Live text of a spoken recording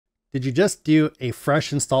Did you just do a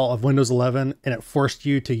fresh install of Windows 11 and it forced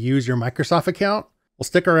you to use your Microsoft account? Well,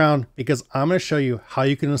 stick around because I'm going to show you how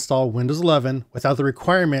you can install Windows 11 without the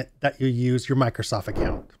requirement that you use your Microsoft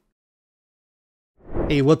account.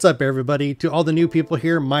 Hey, what's up everybody? To all the new people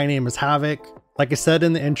here, my name is Havoc. Like I said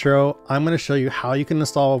in the intro, I'm going to show you how you can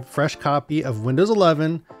install a fresh copy of Windows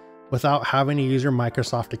 11 without having to use your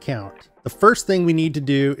Microsoft account. The first thing we need to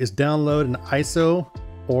do is download an ISO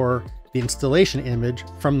or the installation image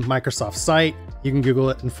from Microsoft site. You can Google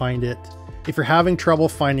it and find it. If you're having trouble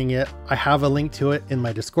finding it, I have a link to it in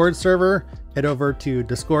my Discord server. Head over to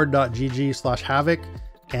discord.gg/havoc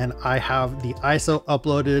and I have the ISO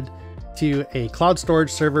uploaded to a cloud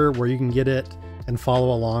storage server where you can get it and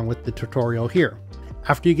follow along with the tutorial here.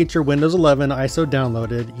 After you get your Windows 11 ISO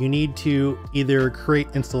downloaded, you need to either create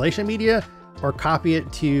installation media or copy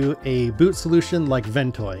it to a boot solution like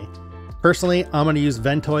Ventoy. Personally, I'm going to use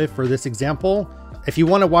Ventoy for this example. If you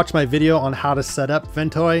want to watch my video on how to set up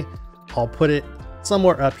Ventoy, I'll put it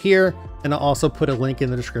somewhere up here, and I'll also put a link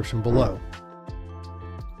in the description below.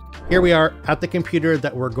 Here we are at the computer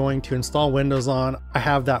that we're going to install Windows on. I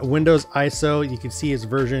have that Windows ISO. You can see it's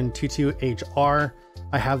version 22HR.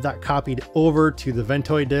 I have that copied over to the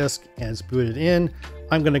Ventoy disk and it's booted in.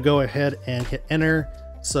 I'm going to go ahead and hit enter.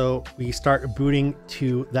 So we start booting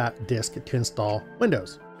to that disk to install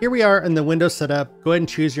Windows. Here we are in the Windows setup. Go ahead and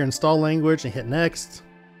choose your install language and hit next.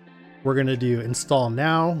 We're going to do install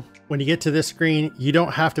now. When you get to this screen, you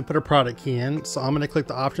don't have to put a product key in. So I'm going to click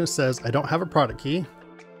the option that says I don't have a product key.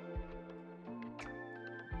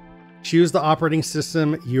 Choose the operating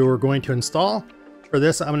system you're going to install. For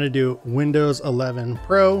this, I'm going to do Windows 11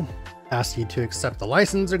 Pro. Ask you to accept the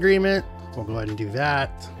license agreement. We'll go ahead and do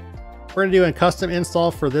that. We're going to do a custom install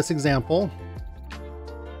for this example.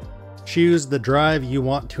 Choose the drive you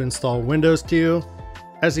want to install Windows to.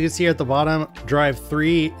 As you can see at the bottom, drive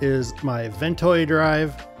 3 is my Ventoy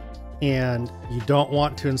drive, and you don't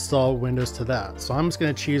want to install Windows to that. So I'm just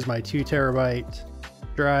going to choose my 2 terabyte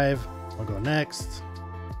drive. I'll go next.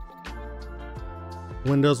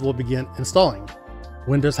 Windows will begin installing.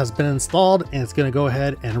 Windows has been installed and it's going to go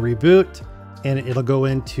ahead and reboot, and it'll go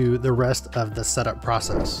into the rest of the setup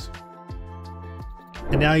process.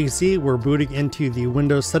 And now you see we're booting into the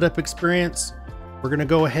Windows setup experience. We're going to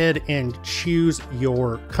go ahead and choose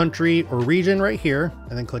your country or region right here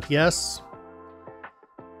and then click yes.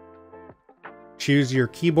 Choose your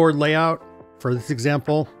keyboard layout. For this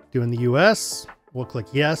example, doing the US, we'll click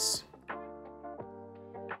yes.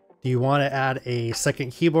 Do you want to add a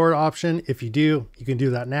second keyboard option? If you do, you can do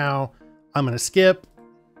that now. I'm going to skip.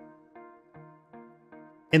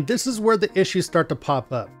 And this is where the issues start to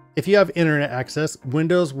pop up. If you have internet access,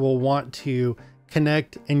 Windows will want to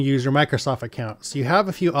connect and use your Microsoft account. So you have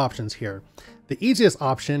a few options here. The easiest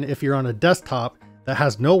option, if you're on a desktop that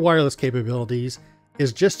has no wireless capabilities,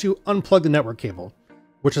 is just to unplug the network cable,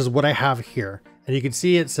 which is what I have here. And you can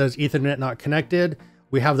see it says Ethernet not connected.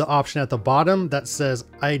 We have the option at the bottom that says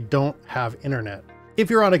I don't have internet. If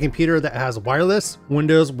you're on a computer that has wireless,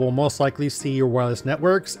 Windows will most likely see your wireless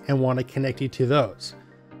networks and want to connect you to those.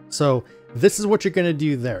 So this is what you're going to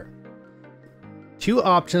do there. Two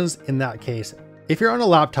options in that case. If you're on a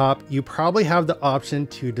laptop, you probably have the option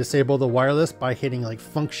to disable the wireless by hitting like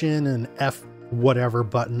function and F whatever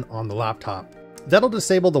button on the laptop. That'll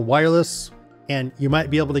disable the wireless and you might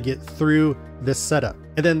be able to get through this setup.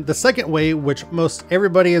 And then the second way, which most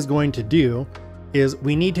everybody is going to do, is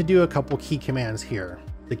we need to do a couple key commands here.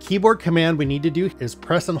 The keyboard command we need to do is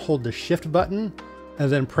press and hold the shift button and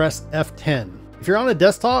then press F10. If you're on a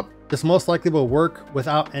desktop, this most likely will work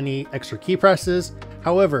without any extra key presses.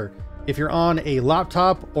 However, if you're on a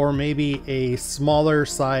laptop or maybe a smaller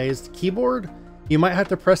sized keyboard, you might have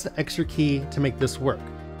to press the extra key to make this work.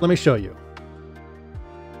 Let me show you.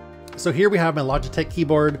 So here we have my Logitech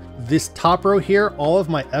keyboard. This top row here, all of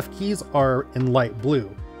my F keys are in light blue.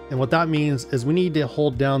 And what that means is we need to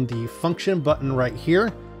hold down the function button right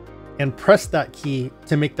here and press that key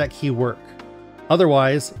to make that key work.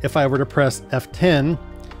 Otherwise, if I were to press F10,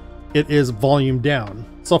 it is volume down.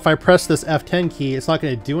 So if I press this F10 key, it's not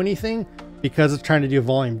going to do anything because it's trying to do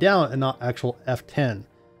volume down and not actual F10.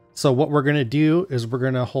 So what we're going to do is we're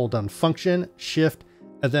going to hold down function, shift,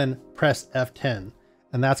 and then press F10.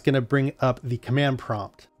 And that's going to bring up the command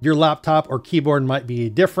prompt. Your laptop or keyboard might be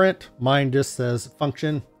different. Mine just says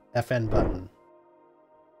function, FN button.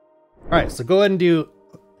 All right, so go ahead and do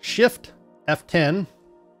shift F10.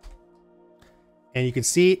 And you can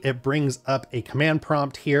see it brings up a command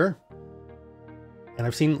prompt here. And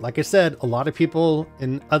I've seen, like I said, a lot of people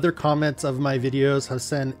in other comments of my videos have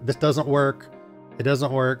said, this doesn't work. It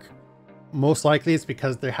doesn't work. Most likely it's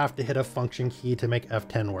because they have to hit a function key to make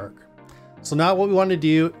F10 work. So now what we want to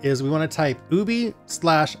do is we want to type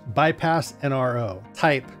OOBE/BYPASSNRO.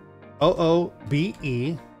 Type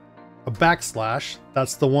OOBE, a backslash.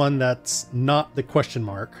 That's the one that's not the question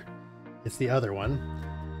mark. It's the other one.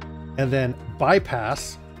 And then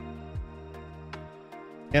bypass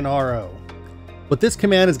NRO. What this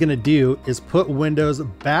command is going to do is put Windows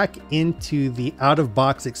back into the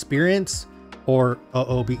out-of-box experience, or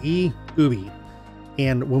OOBE.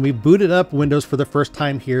 And when we booted up Windows for the first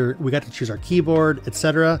time here, we got to choose our keyboard,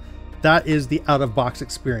 etc. That is the out-of-box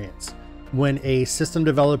experience. When a system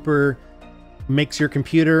developer makes your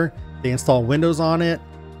computer, they install Windows on it.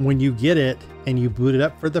 When you get it and you boot it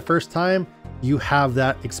up for the first time, you have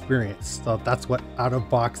that experience. So that's what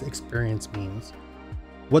out-of-box experience means.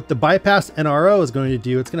 What the bypass NRO is going to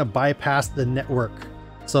do, it's going to bypass the network.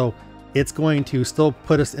 So it's going to still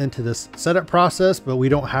put us into this setup process, but we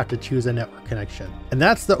don't have to choose a network connection. And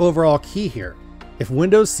that's the overall key here. If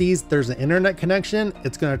Windows sees there's an internet connection,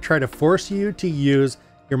 it's going to try to force you to use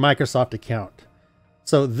your Microsoft account.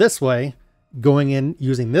 So this way, going in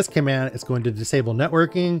using this command, it's going to disable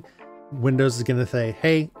networking. Windows is going to say,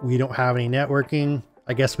 hey, we don't have any networking.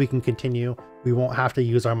 I guess we can continue. We won't have to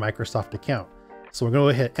use our Microsoft account. So we're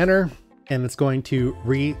going to hit enter, and it's going to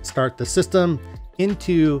restart the system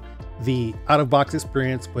into the out-of-box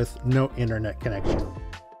experience with no internet connection.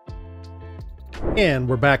 And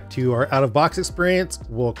we're back to our out-of-box experience.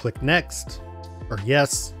 We'll click next or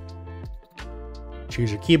yes.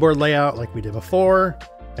 Choose your keyboard layout like we did before.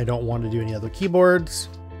 I don't want to do any other keyboards.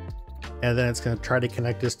 And then it's going to try to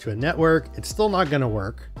connect us to a network. It's still not going to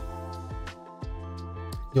work.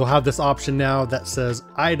 You'll have this option now that says,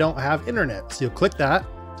 I don't have internet. So you'll click that.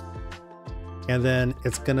 And then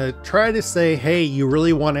it's going to try to say, hey, you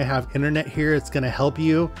really want to have internet here. It's going to help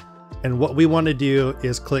you. And what we want to do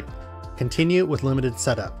is click continue with limited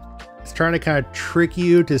setup. It's trying to kind of trick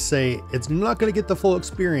you to say it's not going to get the full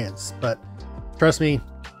experience, but trust me,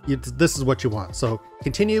 this is what you want. So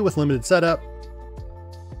continue with limited setup.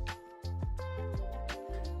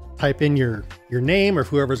 Type in your name or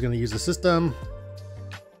whoever's going to use the system.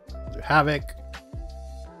 Do Havoc.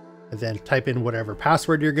 And then type in whatever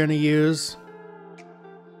password you're going to use.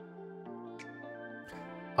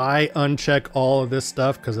 I uncheck all of this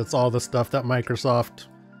stuff because it's all the stuff that Microsoft,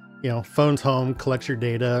 phones home, collects your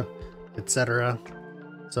data, etc.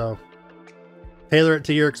 So tailor it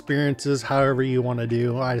to your experiences, however you want to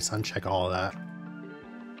do. I just uncheck all of that.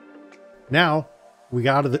 Now we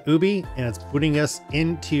got out of the OOBE and it's putting us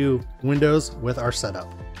into Windows with our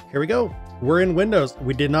setup. Here we go. We're in Windows.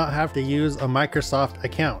 We did not have to use a Microsoft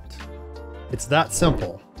account. It's that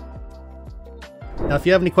simple. Now, if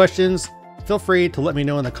you have any questions, feel free to let me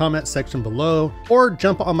know in the comment section below, or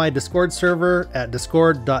jump on my Discord server at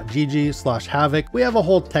discord.gg/havoc. We have a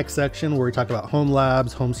whole tech section where we talk about home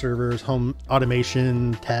labs, home servers, home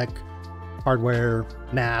automation, tech, hardware,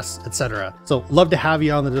 NAS, etc. So love to have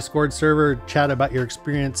you on the Discord server, chat about your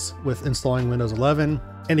experience with installing Windows 11.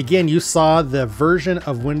 And again, you saw the version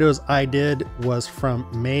of Windows I did was from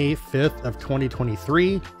May 5th of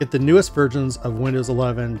 2023. If the newest versions of Windows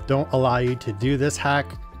 11 don't allow you to do this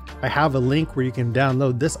hack, I have a link where you can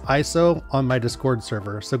download this ISO on my Discord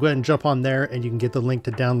server. So go ahead and jump on there and you can get the link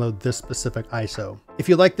to download this specific ISO. If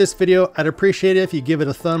you like this video, I'd appreciate it if you give it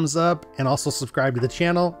a thumbs up and also subscribe to the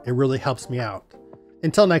channel. It really helps me out.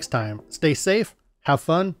 Until next time, stay safe, have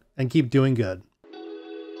fun, and keep doing good.